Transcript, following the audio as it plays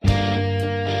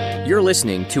You're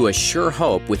listening to A Sure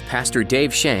Hope with Pastor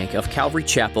Dave Shank of Calvary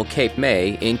Chapel, Cape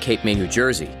May in Cape May, New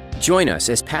Jersey. Join us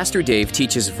as Pastor Dave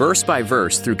teaches verse by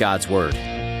verse through God's Word.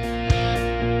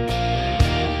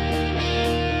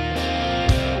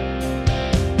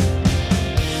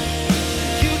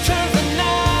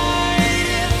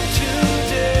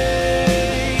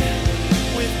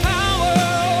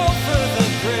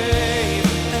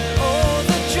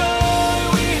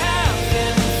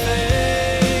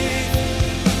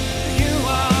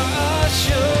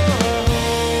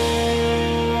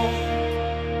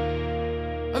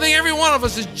 Of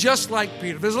us is just like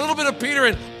Peter. There's a little bit of Peter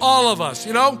in all of us,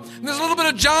 you know? And there's a little bit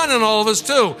of John in all of us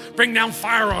too. Bring down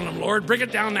fire on them, Lord. Bring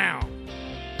it down now.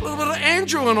 A little bit of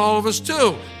Andrew in all of us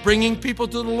too. Bringing people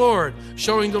to the Lord,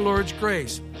 showing the Lord's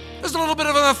grace. There's a little bit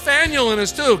of a Nathaniel in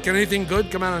us too. Can anything good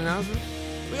come out of Nazareth?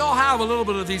 We all have a little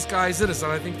bit of these guys in us,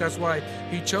 and I think that's why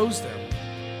he chose them.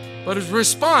 But his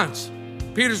response,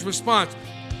 Peter's response,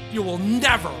 you will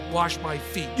never wash my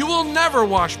feet. You will never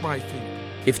wash my feet.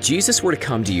 If Jesus were to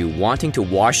come to you wanting to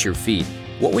wash your feet,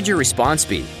 what would your response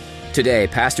be? Today,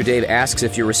 Pastor Dave asks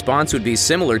if your response would be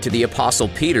similar to the Apostle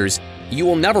Peter's, "You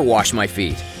will never wash my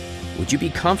feet." Would you be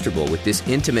comfortable with this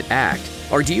intimate act,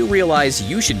 or do you realize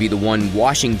you should be the one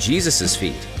washing Jesus'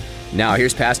 feet? Now,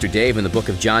 here's Pastor Dave in the book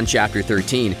of John chapter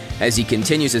 13 as he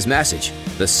continues his message,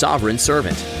 The Sovereign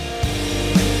Servant.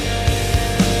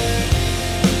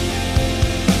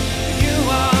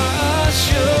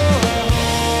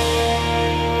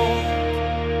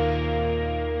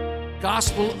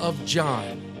 Gospel of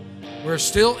John. We're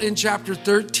still in chapter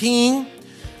 13.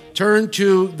 Turn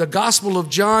to the Gospel of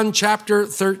John, chapter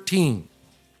 13.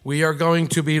 We are going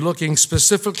to be looking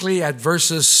specifically at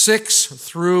verses 6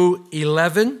 through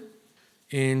 11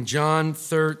 in John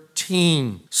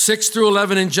 13. 6 through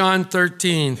 11 in John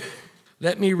 13.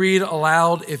 Let me read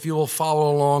aloud if you will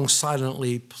follow along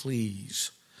silently,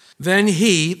 please. Then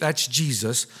he, that's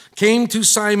Jesus, came to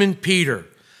Simon Peter.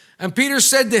 And Peter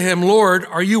said to him, Lord,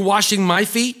 are you washing my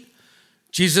feet?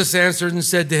 Jesus answered and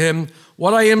said to him,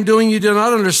 what I am doing you do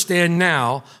not understand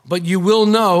now, but you will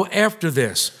know after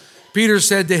this. Peter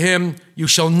said to him, you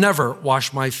shall never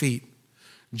wash my feet.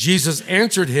 Jesus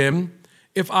answered him,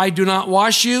 if I do not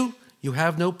wash you, you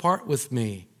have no part with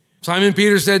me. Simon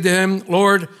Peter said to him,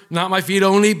 Lord, not my feet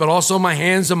only, but also my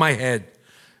hands and my head.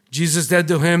 Jesus said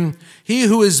to him, he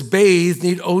who is bathed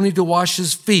need only to wash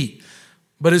his feet,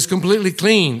 but is completely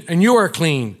clean, and you are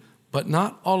clean, but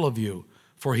not all of you.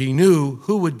 For he knew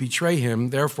who would betray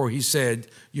him, therefore he said,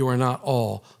 you are not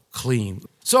all clean.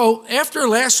 So after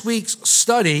last week's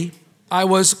study, I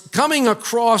was coming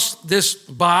across this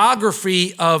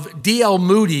biography of D.L.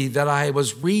 Moody that I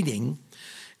was reading,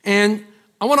 and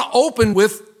I want to open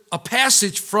with a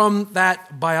passage from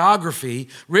that biography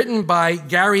written by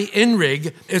Gary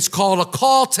Inrig. It's called A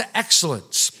Call to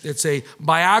Excellence. It's a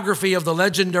biography of the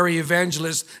legendary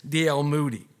evangelist D.L.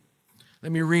 Moody.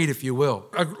 Let me read, if you will.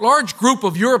 A large group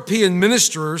of European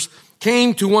ministers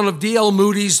came to one of D.L.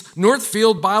 Moody's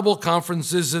Northfield Bible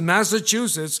conferences in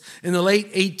Massachusetts in the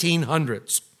late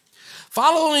 1800s.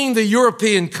 Following the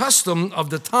European custom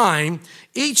of the time,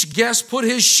 each guest put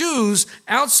his shoes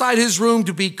outside his room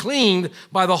to be cleaned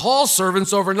by the hall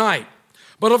servants overnight.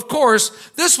 But of course,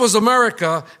 this was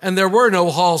America and there were no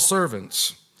hall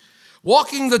servants.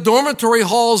 Walking the dormitory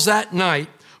halls that night,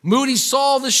 Moody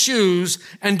saw the shoes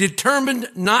and determined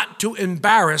not to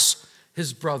embarrass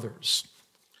his brothers.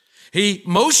 He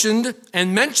motioned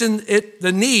and mentioned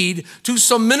the need to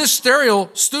some ministerial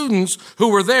students who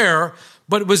were there,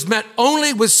 but it was met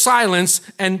only with silence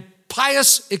and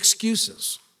pious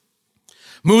excuses.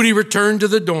 Moody returned to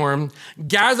the dorm,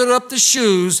 gathered up the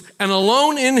shoes, and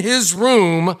alone in his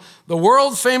room, the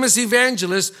world-famous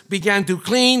evangelist began to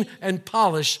clean and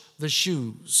polish the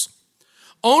shoes.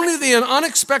 Only the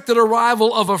unexpected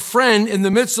arrival of a friend in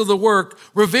the midst of the work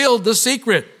revealed the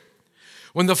secret.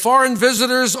 When the foreign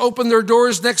visitors opened their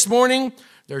doors next morning,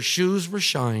 their shoes were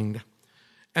shined,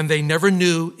 and they never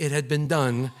knew it had been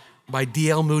done by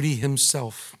D.L. Moody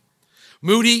himself.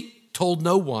 Moody told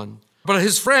no one, but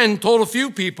his friend told a few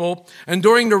people, and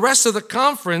during the rest of the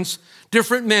conference,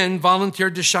 different men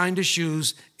volunteered to shine the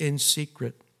shoes in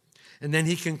secret. And then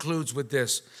he concludes with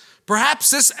this. Perhaps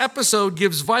this episode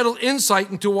gives vital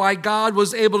insight into why God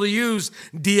was able to use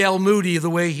D.L. Moody the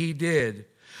way he did.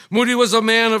 Moody was a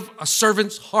man of a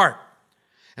servant's heart,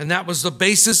 and that was the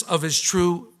basis of his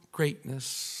true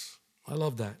greatness. I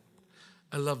love that.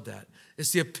 I love that.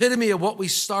 It's the epitome of what we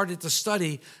started to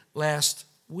study last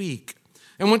week.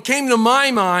 And what came to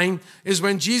my mind is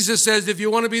when Jesus says, if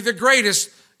you want to be the greatest,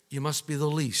 you must be the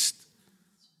least.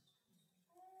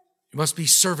 You must be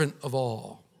servant of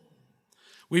all.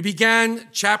 We began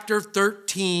chapter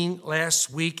 13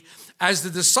 last week as the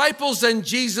disciples and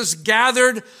Jesus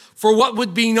gathered for what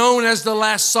would be known as the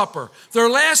Last Supper, their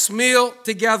last meal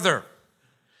together.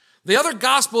 The other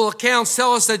gospel accounts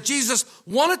tell us that Jesus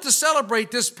wanted to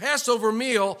celebrate this Passover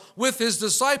meal with his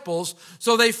disciples,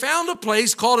 so they found a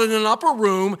place called in an upper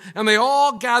room, and they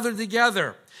all gathered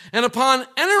together. And upon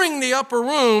entering the upper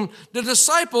room, the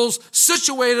disciples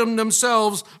situated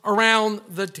themselves around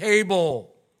the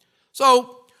table.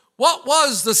 So, what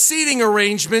was the seating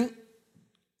arrangement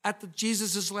at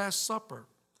Jesus' Last Supper?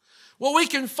 Well, we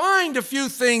can find a few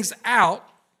things out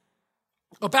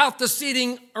about the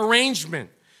seating arrangement.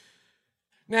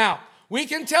 Now, we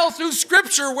can tell through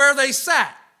Scripture where they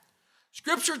sat.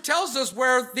 Scripture tells us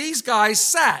where these guys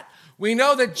sat. We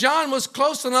know that John was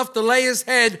close enough to lay his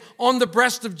head on the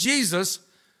breast of Jesus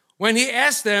when he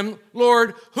asked them,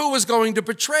 Lord, who was going to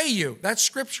betray you? That's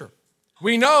Scripture.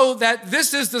 We know that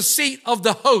this is the seat of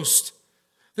the host.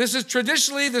 This is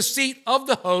traditionally the seat of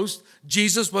the host.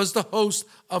 Jesus was the host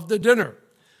of the dinner.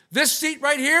 This seat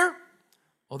right here,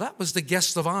 well, that was the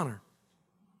guest of honor.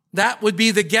 That would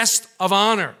be the guest of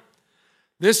honor.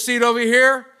 This seat over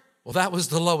here, well, that was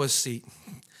the lowest seat.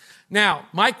 Now,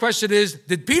 my question is,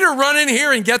 did Peter run in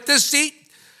here and get this seat?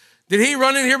 Did he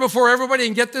run in here before everybody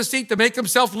and get this seat to make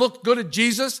himself look good at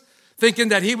Jesus, thinking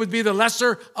that he would be the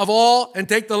lesser of all and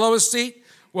take the lowest seat?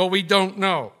 Well, we don't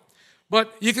know.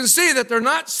 But you can see that they're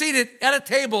not seated at a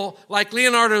table like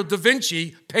Leonardo da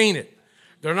Vinci painted.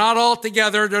 They're not all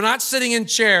together. They're not sitting in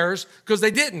chairs because they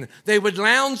didn't. They would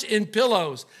lounge in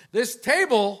pillows. This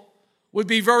table would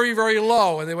be very, very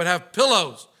low, and they would have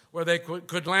pillows where they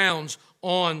could lounge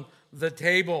on the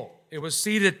table. It was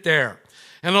seated there.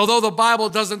 And although the Bible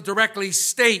doesn't directly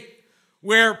state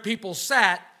where people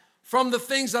sat, from the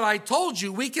things that I told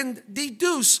you, we can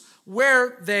deduce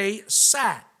where they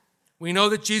sat. We know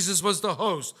that Jesus was the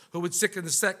host who would sit in the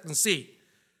second seat.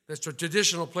 That's a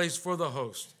traditional place for the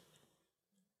host.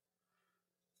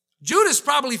 Judas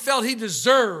probably felt he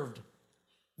deserved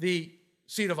the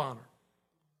seat of honor.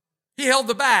 He held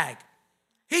the bag.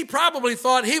 He probably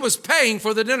thought he was paying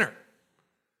for the dinner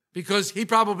because he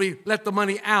probably let the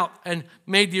money out and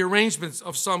made the arrangements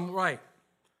of some right.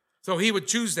 So he would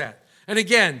choose that. And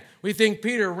again, we think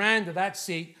Peter ran to that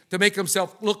seat to make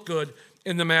himself look good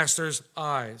in the master's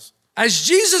eyes. As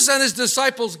Jesus and his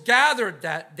disciples gathered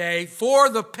that day for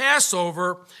the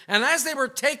Passover, and as they were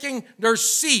taking their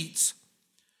seats,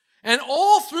 and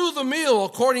all through the meal,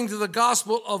 according to the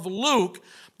Gospel of Luke,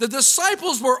 the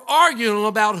disciples were arguing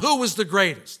about who was the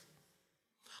greatest.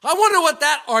 I wonder what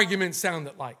that argument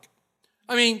sounded like.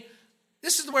 I mean,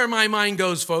 this is where my mind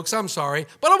goes, folks. I'm sorry.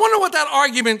 But I wonder what that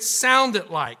argument sounded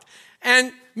like.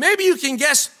 And maybe you can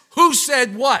guess who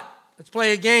said what. Let's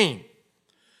play a game.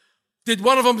 Did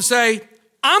one of them say,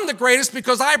 I'm the greatest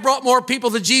because I brought more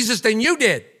people to Jesus than you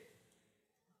did?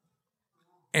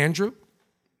 Andrew?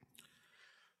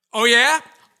 Oh, yeah?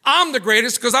 I'm the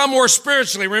greatest because I'm more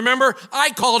spiritually. Remember, I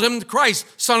called him Christ,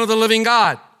 Son of the living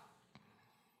God.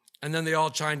 And then they all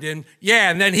chimed in,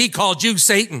 yeah, and then he called you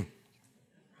Satan.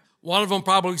 One of them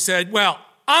probably said, well,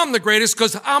 I'm the greatest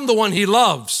because I'm the one he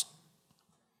loves.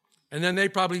 And then they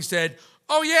probably said,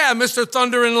 oh, yeah, Mr.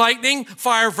 Thunder and Lightning,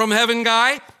 fire from heaven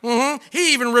guy.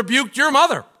 He even rebuked your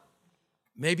mother.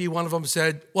 Maybe one of them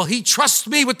said, well, he trusts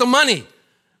me with the money.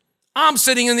 I'm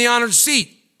sitting in the honored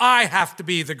seat. I have to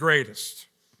be the greatest.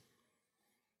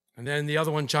 And then the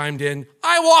other one chimed in,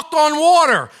 I walked on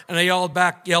water. And they yelled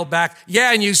back,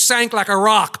 yeah, and you sank like a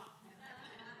rock.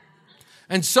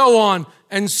 And so on,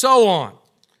 and so on.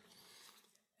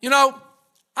 You know,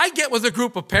 I get with a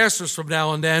group of pastors from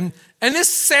now and then, and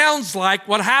this sounds like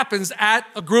what happens at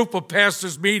a group of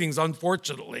pastors' meetings,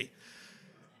 unfortunately.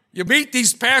 You meet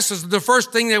these pastors, and the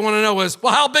first thing they want to know is,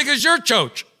 well, how big is your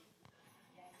church?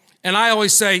 And I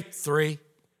always say, 3.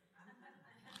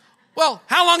 Well,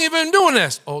 how long have you been doing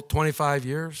this? Oh, 25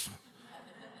 years.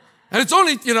 And it's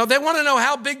only, they want to know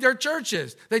how big their church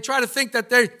is. They try to think that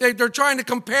they're trying to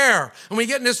compare. And we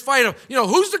get in this fight of,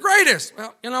 who's the greatest?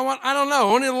 Well, you know what? I don't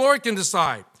know. Only the Lord can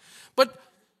decide. But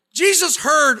Jesus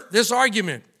heard this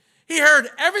argument. He heard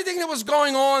everything that was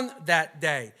going on that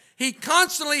day. He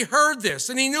constantly heard this,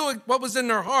 and he knew what was in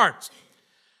their hearts.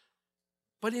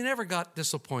 But he never got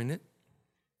disappointed.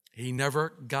 He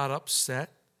never got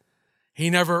upset. He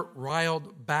never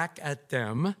riled back at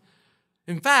them.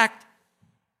 In fact,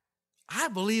 I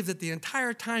believe that the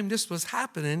entire time this was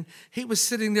happening, he was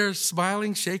sitting there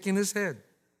smiling, shaking his head.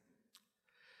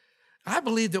 I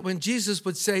believe that when Jesus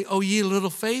would say, oh, ye little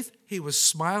faith, he was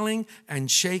smiling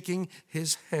and shaking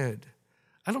his head.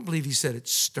 I don't believe he said it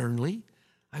sternly.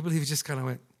 I believe he just kind of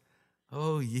went,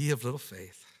 oh, ye of little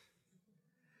faith.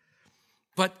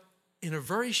 in a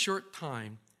very short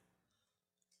time,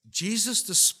 Jesus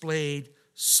displayed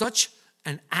such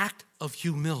an act of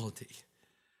humility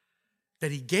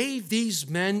that he gave these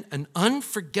men an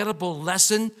unforgettable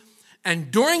lesson.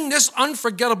 And during this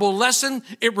unforgettable lesson,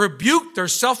 it rebuked their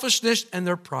selfishness and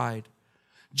their pride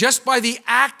just by the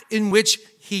act in which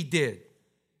he did.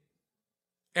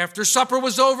 After supper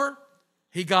was over,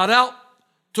 he got out,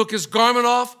 took his garment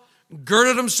off,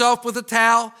 girded himself with a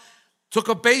towel, took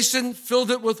a basin,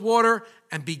 filled it with water,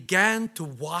 and began to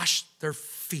wash their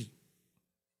feet.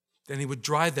 Then he would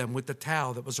dry them with the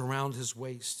towel that was around his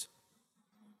waist.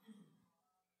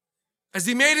 As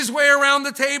he made his way around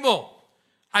the table,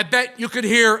 I bet you could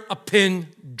hear a pin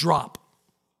drop.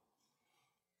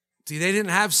 See, they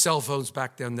didn't have cell phones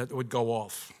back then that would go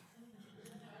off.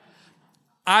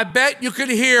 I bet you could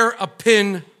hear a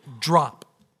pin drop.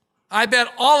 I bet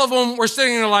all of them were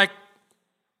sitting there like,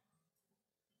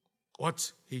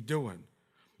 what's he doing?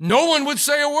 No one would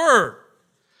say a word.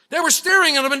 They were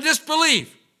staring at him in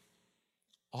disbelief.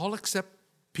 All except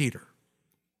Peter.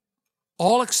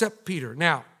 All except Peter.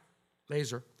 Now,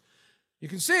 laser, you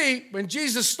can see when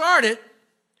Jesus started,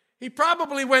 he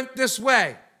probably went this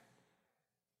way.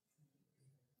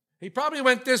 He probably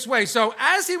went this way. So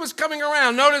as he was coming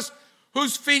around, notice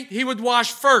whose feet he would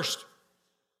wash first.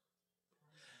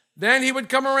 Then he would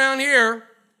come around here,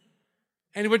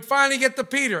 and he would finally get to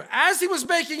Peter. As he was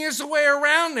making his way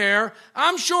around there,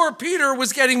 I'm sure Peter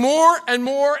was getting more and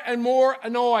more and more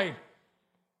annoyed.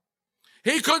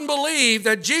 He couldn't believe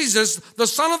that Jesus, the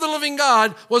Son of the living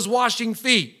God, was washing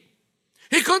feet.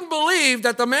 He couldn't believe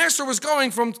that the master was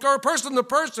going from person to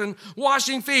person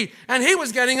washing feet, and he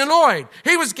was getting annoyed.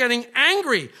 He was getting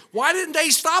angry. Why didn't they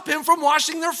stop him from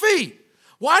washing their feet?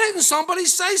 Why didn't somebody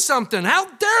say something? How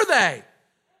dare they?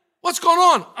 What's going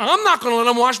on? I'm not going to let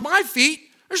him wash my feet.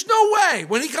 There's no way.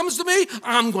 When he comes to me,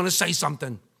 I'm going to say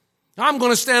something. I'm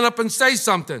going to stand up and say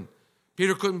something.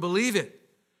 Peter couldn't believe it.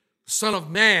 The Son of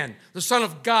Man, the Son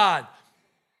of God,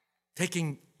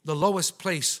 taking the lowest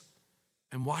place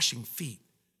and washing feet.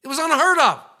 It was unheard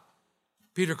of.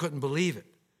 Peter couldn't believe it.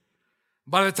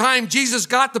 By the time Jesus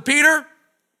got to Peter,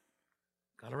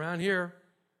 got around here,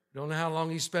 don't know how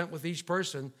long he spent with each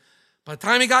person. By the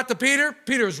time he got to Peter,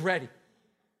 Peter was ready.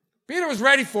 Peter was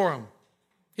ready for him.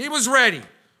 He was ready.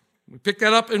 We pick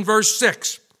that up in verse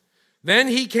 6. Then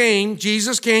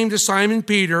Jesus came to Simon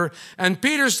Peter, and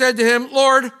Peter said to him,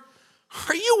 Lord,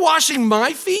 are you washing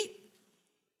my feet?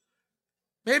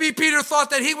 Maybe Peter thought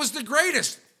that he was the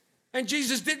greatest, and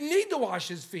Jesus didn't need to wash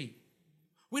his feet.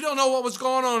 We don't know what was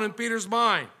going on in Peter's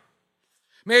mind.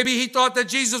 Maybe he thought that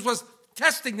Jesus was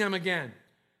testing them again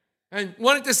and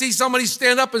wanted to see somebody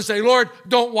stand up and say, Lord,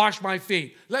 don't wash my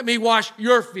feet. Let me wash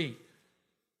your feet.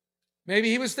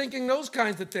 Maybe he was thinking those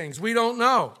kinds of things. We don't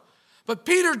know. But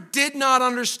Peter did not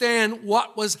understand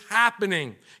what was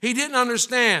happening. He didn't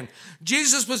understand.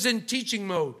 Jesus was in teaching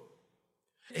mode.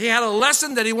 He had a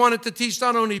lesson that he wanted to teach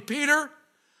not only Peter,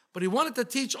 but he wanted to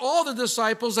teach all the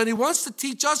disciples, and he wants to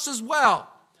teach us as well.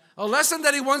 A lesson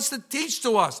that he wants to teach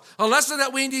to us. A lesson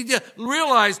that we need to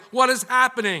realize what is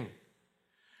happening.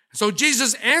 So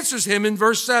Jesus answers him in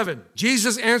verse 7.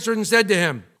 Jesus answered and said to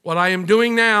him, what I am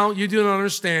doing now, you do not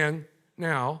understand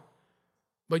now,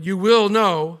 but you will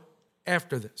know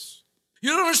after this.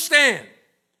 You don't understand,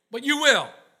 but you will.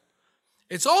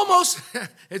 It's almost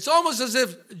as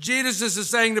if Jesus is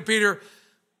saying to Peter,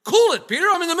 cool it, Peter,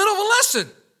 I'm in the middle of a lesson.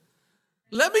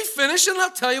 Let me finish and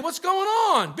I'll tell you what's going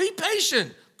on. Be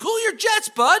patient. Cool your jets,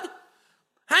 bud.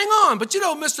 Hang on. But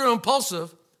Mr.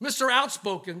 Impulsive, Mr.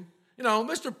 Outspoken,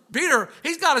 Mr. Peter,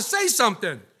 he's got to say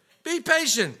something. Be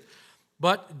patient.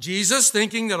 But Jesus,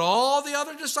 thinking that all the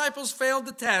other disciples failed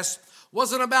the test,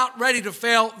 wasn't about ready to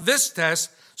fail this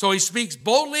test. So he speaks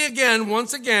boldly again,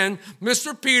 once again.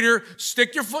 Mr. Peter,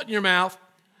 stick your foot in your mouth.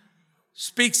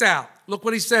 Speaks out. Look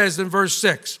what he says in verse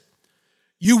 6.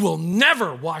 You will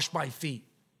never wash my feet.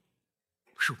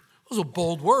 Whew, those are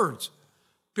bold words.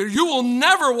 Peter, you will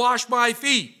never wash my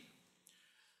feet.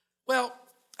 Well,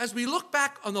 as we look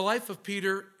back on the life of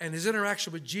Peter and his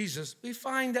interaction with Jesus, we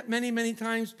find that many, many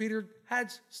times Peter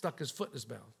had stuck his foot in his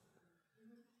mouth.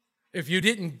 If you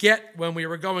didn't get when we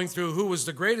were going through who was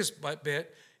the greatest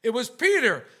bit, it was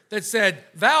Peter that said,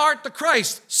 thou art the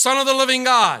Christ, Son of the living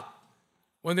God,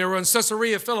 when they were in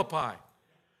Caesarea Philippi.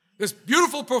 This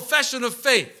beautiful profession of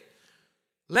faith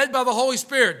led by the Holy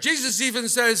Spirit. Jesus even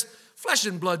says, flesh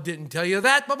and blood didn't tell you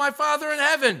that, but my Father in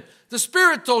heaven. The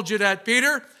Spirit told you that,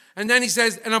 Peter. And then he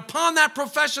says, and upon that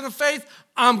profession of faith,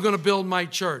 I'm going to build my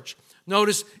church.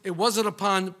 Notice, it wasn't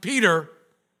upon Peter.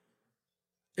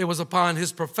 It was upon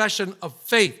his profession of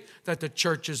faith that the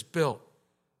church is built.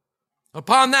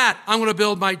 Upon that, I'm going to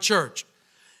build my church.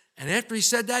 And after he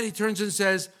said that, he turns and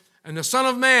says, and the Son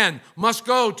of Man must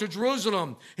go to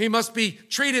Jerusalem. He must be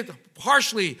treated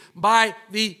harshly by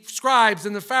the scribes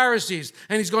and the Pharisees,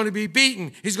 and he's going to be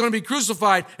beaten. He's going to be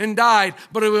crucified and died,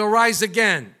 but he will rise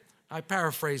again. I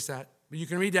paraphrase that, but you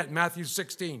can read that in Matthew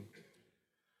 16.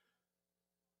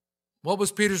 What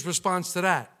was Peter's response to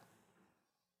that?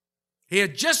 He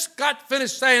had just got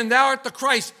finished saying, "Thou art the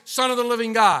Christ, Son of the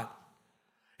living God."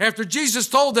 After Jesus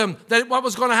told them that what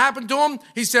was going to happen to him,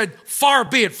 he said, "Far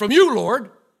be it from you,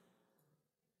 Lord.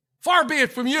 Far be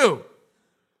it from you."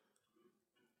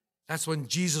 That's when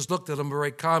Jesus looked at him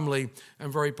very calmly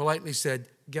and very politely said,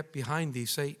 "Get behind thee,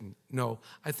 Satan." No,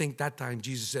 I think that time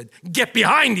Jesus said, "Get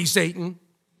behind thee, Satan.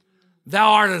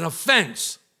 Thou art an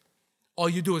offense. All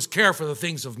you do is care for the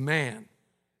things of man."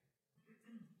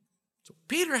 So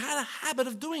Peter had a habit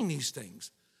of doing these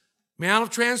things. Mount of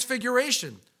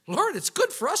Transfiguration. Lord, it's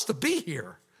good for us to be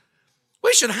here.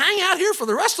 We should hang out here for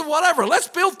the rest of whatever. Let's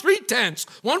build 3 tents.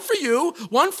 One for you,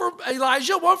 one for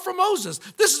Elijah, one for Moses.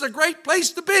 This is a great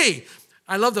place to be.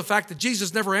 I love the fact that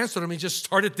Jesus never answered him. He just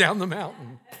started down the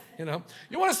mountain.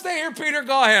 You want to stay here, Peter?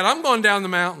 Go ahead. I'm going down the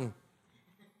mountain.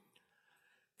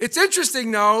 It's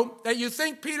interesting, though, that you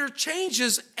think Peter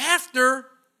changes after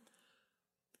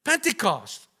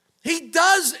Pentecost. He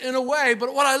does in a way,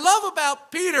 but what I love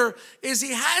about Peter is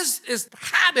he has this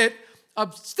habit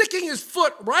of sticking his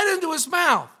foot right into his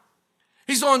mouth.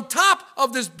 He's on top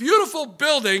of this beautiful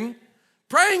building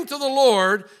praying to the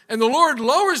Lord, and the Lord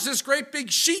lowers this great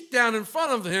big sheet down in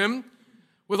front of him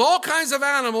with all kinds of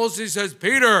animals. He says,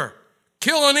 "Peter,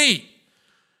 kill and eat."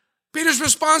 Peter's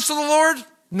response to the Lord,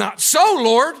 "Not so,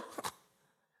 Lord."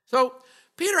 So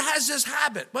Peter has this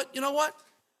habit, but you know what?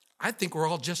 I think we're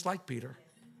all just like Peter.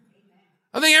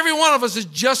 I think every one of us is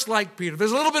just like Peter.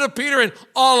 There's a little bit of Peter in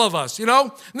all of us, And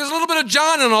there's a little bit of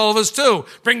John in all of us too.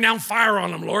 Bring down fire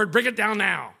on them, Lord. Bring it down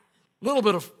now. A little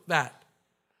bit of that.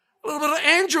 A little bit of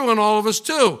Andrew in all of us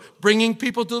too. Bringing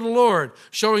people to the Lord.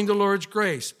 Showing the Lord's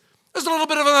grace. There's a little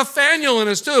bit of a Nathaniel in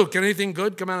us too. Can anything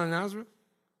good come out of Nazareth?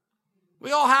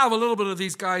 We all have a little bit of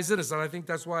these guys in us, and I think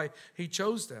that's why he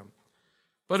chose them.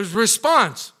 But his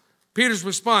response, Peter's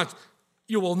response,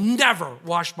 "You will never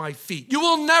wash my feet. You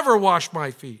will never wash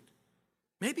my feet."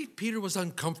 Maybe Peter was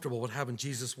uncomfortable with having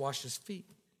Jesus wash his feet.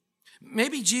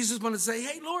 Maybe Jesus wanted to say,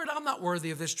 "Hey, Lord, I'm not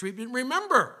worthy of this treatment."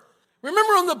 Remember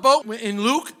on the boat in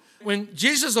Luke, when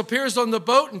Jesus appears on the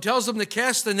boat and tells them to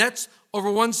cast the nets over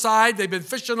one side. They've been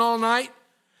fishing all night.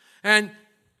 And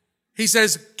he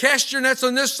says, "Cast your nets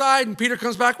on this side." And Peter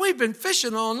comes back, "We've been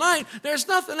fishing all night. There's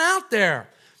nothing out there."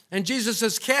 And Jesus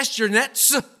says, "Cast your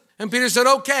nets." And Peter said,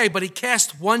 "Okay," but he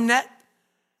cast one net.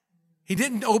 He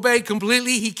didn't obey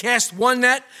completely. He cast one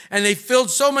net, and they filled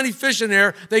so many fish in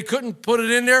there, they couldn't put it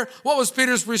in there. What was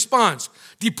Peter's response?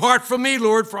 "Depart from me,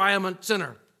 Lord, for I am a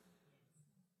sinner."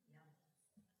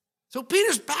 So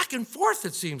Peter's back and forth,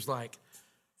 it seems like.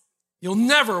 "You'll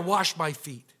never wash my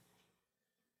feet."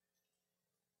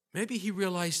 Maybe he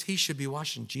realized he should be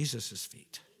washing Jesus'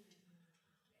 feet.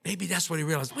 Maybe that's what he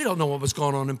realized. We don't know what was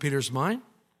going on in Peter's mind.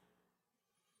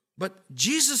 But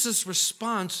Jesus'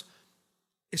 response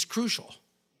is crucial.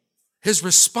 His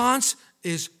response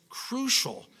is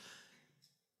crucial.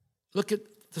 Look at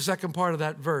the second part of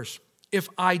that verse. "If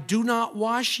I do not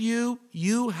wash you,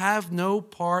 you have no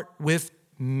part with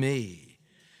me."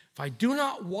 If I do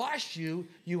not wash you,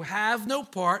 you have no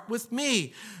part with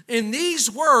me. In these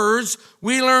words,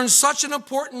 we learn such an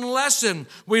important lesson.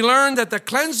 We learn that the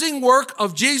cleansing work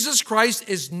of Jesus Christ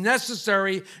is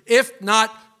necessary, if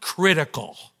not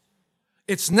critical.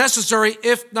 It's necessary,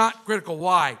 if not critical.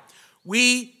 Why?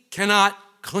 We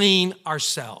cannot clean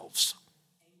ourselves.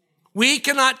 We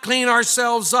cannot clean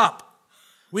ourselves up.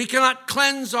 We cannot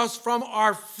cleanse us from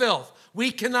our filth.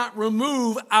 We cannot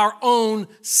remove our own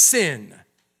sin.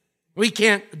 We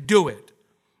can't do it.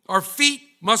 Our feet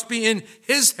must be in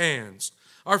his hands.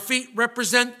 Our feet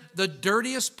represent the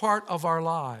dirtiest part of our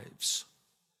lives.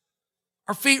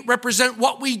 Our feet represent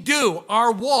what we do,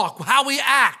 our walk, how we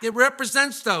act. It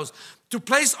represents those. To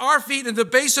place our feet in the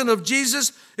basin of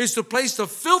Jesus is to place the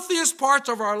filthiest parts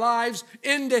of our lives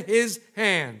into his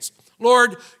hands.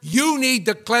 Lord, you need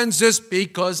to cleanse this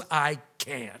because I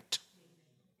can't.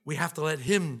 We have to let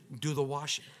him do the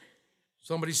washing.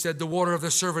 Somebody said the water of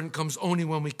the servant comes only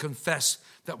when we confess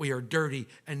that we are dirty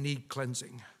and need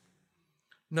cleansing.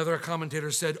 Another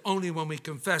commentator said only when we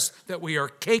confess that we are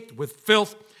caked with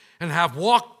filth and have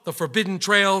walked the forbidden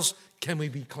trails can we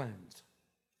be cleansed.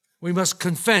 We must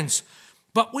confess.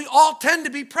 But we all tend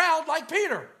to be proud like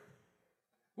Peter.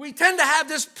 We tend to have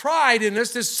this pride in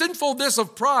us, this sinfulness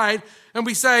of pride, and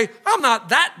we say, "I'm not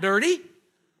that dirty.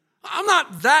 I'm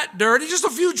not that dirty. Just a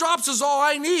few drops is all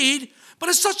I need. But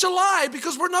it's such a lie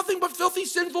because we're nothing but filthy,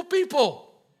 sinful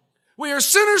people. We are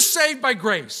sinners saved by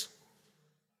grace.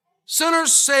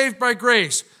 Sinners saved by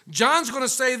grace. John's going to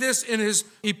say this in his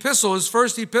epistle, his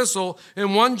first epistle,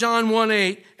 in 1 John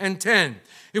 1:8 and 10.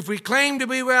 If we claim to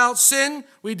be without sin,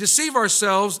 we deceive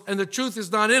ourselves and the truth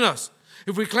is not in us.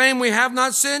 If we claim we have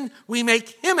not sinned, we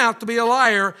make him out to be a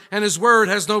liar and his word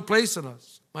has no place in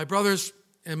us. My brothers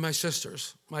and my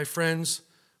sisters, my friends,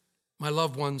 my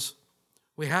loved ones,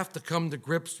 we have to come to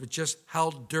grips with just how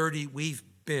dirty we've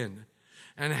been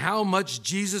and how much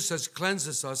Jesus has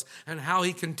cleansed us and how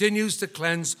he continues to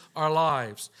cleanse our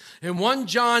lives. In 1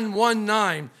 John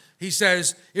 1:9, he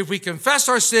says, if we confess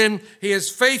our sin, he is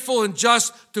faithful and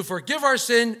just to forgive our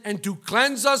sin and to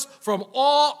cleanse us from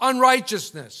all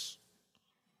unrighteousness.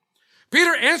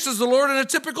 Peter answers the Lord in a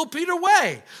typical Peter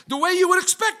way, the way you would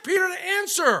expect Peter to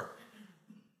answer.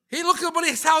 He look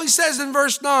at how he says in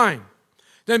verse 9.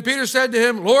 Then Peter said to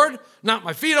him, Lord, not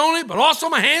my feet only, but also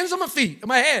my hands and my feet and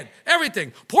my head,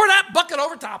 everything. Pour that bucket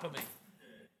over top of me.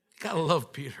 You gotta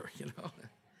love Peter, you know.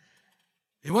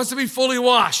 He wants to be fully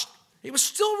washed. He was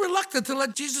still reluctant to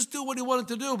let Jesus do what he wanted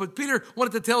to do, but Peter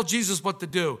wanted to tell Jesus what to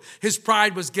do. His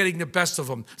pride was getting the best of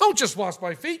him. Don't just wash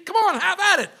my feet. Come on, have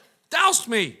at it. Douse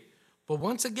me. But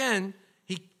once again,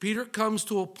 Peter comes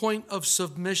to a point of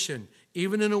submission,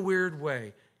 even in a weird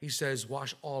way. He says,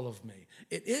 wash all of me.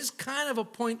 It is kind of a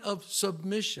point of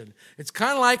submission. It's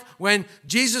kind of like when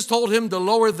Jesus told him to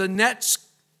lower the nets,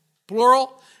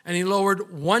 plural, and he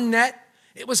lowered one net.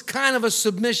 It was kind of a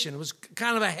submission. It was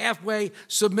kind of a halfway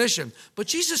submission. But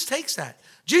Jesus takes that.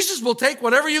 Jesus will take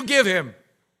whatever you give him.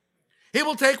 He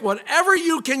will take whatever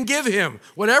you can give him.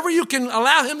 Whatever you can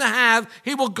allow him to have,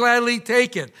 he will gladly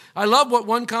take it. I love what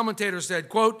one commentator said,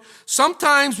 quote,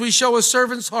 sometimes we show a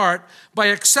servant's heart by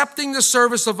accepting the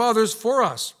service of others for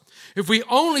us. If we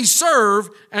only serve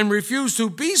and refuse to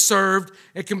be served,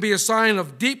 it can be a sign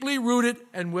of deeply rooted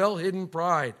and well-hidden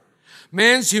pride.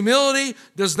 Man's humility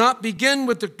does not begin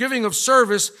with the giving of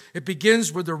service. It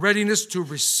begins with the readiness to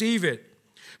receive it.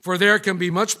 For there can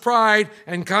be much pride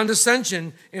and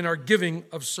condescension in our giving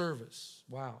of service.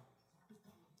 Wow.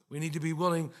 We need to be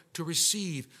willing to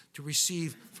receive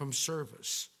from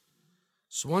service.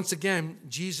 So once again,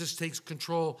 Jesus takes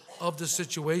control of the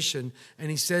situation,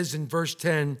 and he says in verse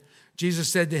 10, Jesus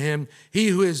said to him, he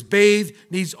who is bathed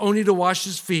needs only to wash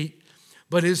his feet,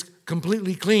 but is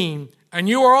completely clean. And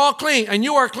you are all clean, and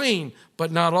you are clean,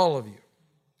 but not all of you.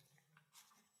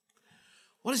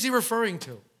 What is he referring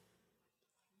to?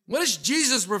 What is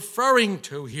Jesus referring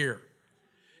to here?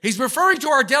 He's referring to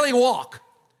our daily walk.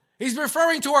 He's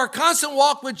referring to our constant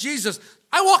walk with Jesus.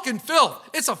 I walk in filth.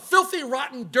 It's a filthy,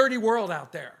 rotten, dirty world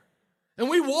out there. And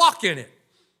we walk in it.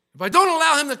 If I don't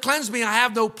allow him to cleanse me, I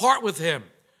have no part with him.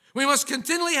 We must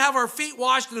continually have our feet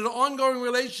washed in an ongoing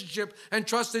relationship and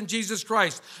trust in Jesus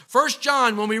Christ. 1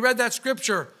 John, when we read that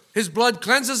scripture, his blood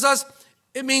cleanses us.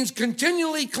 It means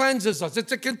continually cleanses us.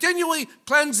 It's a continually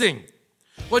cleansing.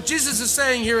 What Jesus is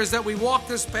saying here is that we walk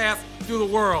this path through the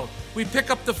world. We pick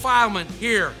up defilement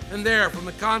here and there from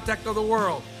the contact of the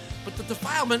world. But the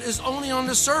defilement is only on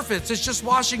the surface. It's just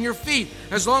washing your feet.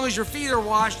 As long as your feet are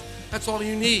washed, that's all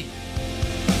you need.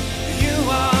 You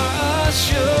are a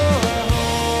sure.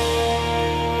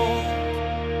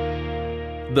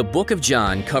 The book of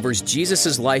John covers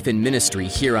Jesus' life and ministry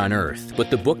here on earth, but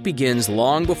the book begins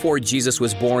long before Jesus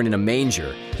was born in a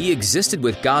manger. He existed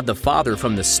with God the Father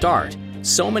from the start.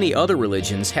 So many other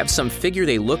religions have some figure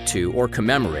they look to or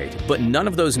commemorate, but none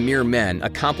of those mere men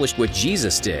accomplished what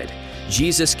Jesus did.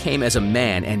 Jesus came as a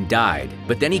man and died,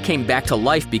 but then he came back to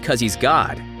life because he's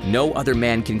God. No other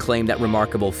man can claim that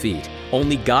remarkable feat.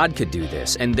 Only God could do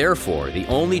this, and therefore, the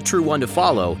only true one to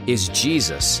follow is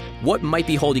Jesus. What might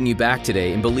be holding you back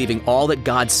today in believing all that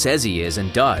God says he is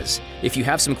and does? If you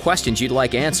have some questions you'd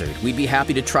like answered, we'd be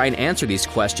happy to try and answer these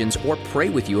questions or pray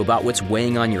with you about what's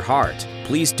weighing on your heart.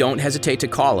 Please don't hesitate to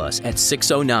call us at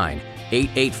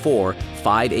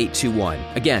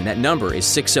 609-884-5821. Again, that number is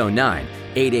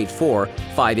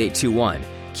 609-884-5821.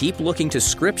 Keep looking to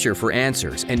Scripture for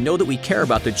answers and know that we care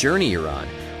about the journey you're on.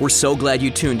 We're so glad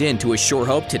you tuned in to A Sure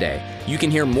Hope today. You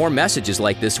can hear more messages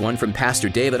like this one from Pastor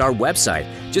Dave at our website.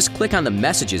 Just click on the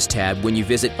Messages tab when you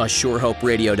visit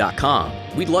ASureHopeRadio.com.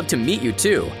 We'd love to meet you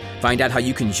too. Find out how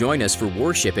you can join us for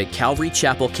worship at Calvary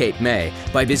Chapel, Cape May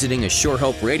by visiting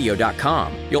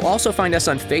ASureHopeRadio.com. You'll also find us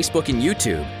on Facebook and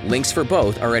YouTube. Links for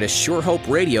both are at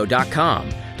ASureHopeRadio.com.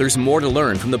 There's more to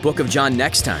learn from the book of John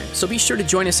next time, so be sure to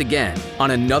join us again on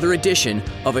another edition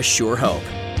of A Sure Hope.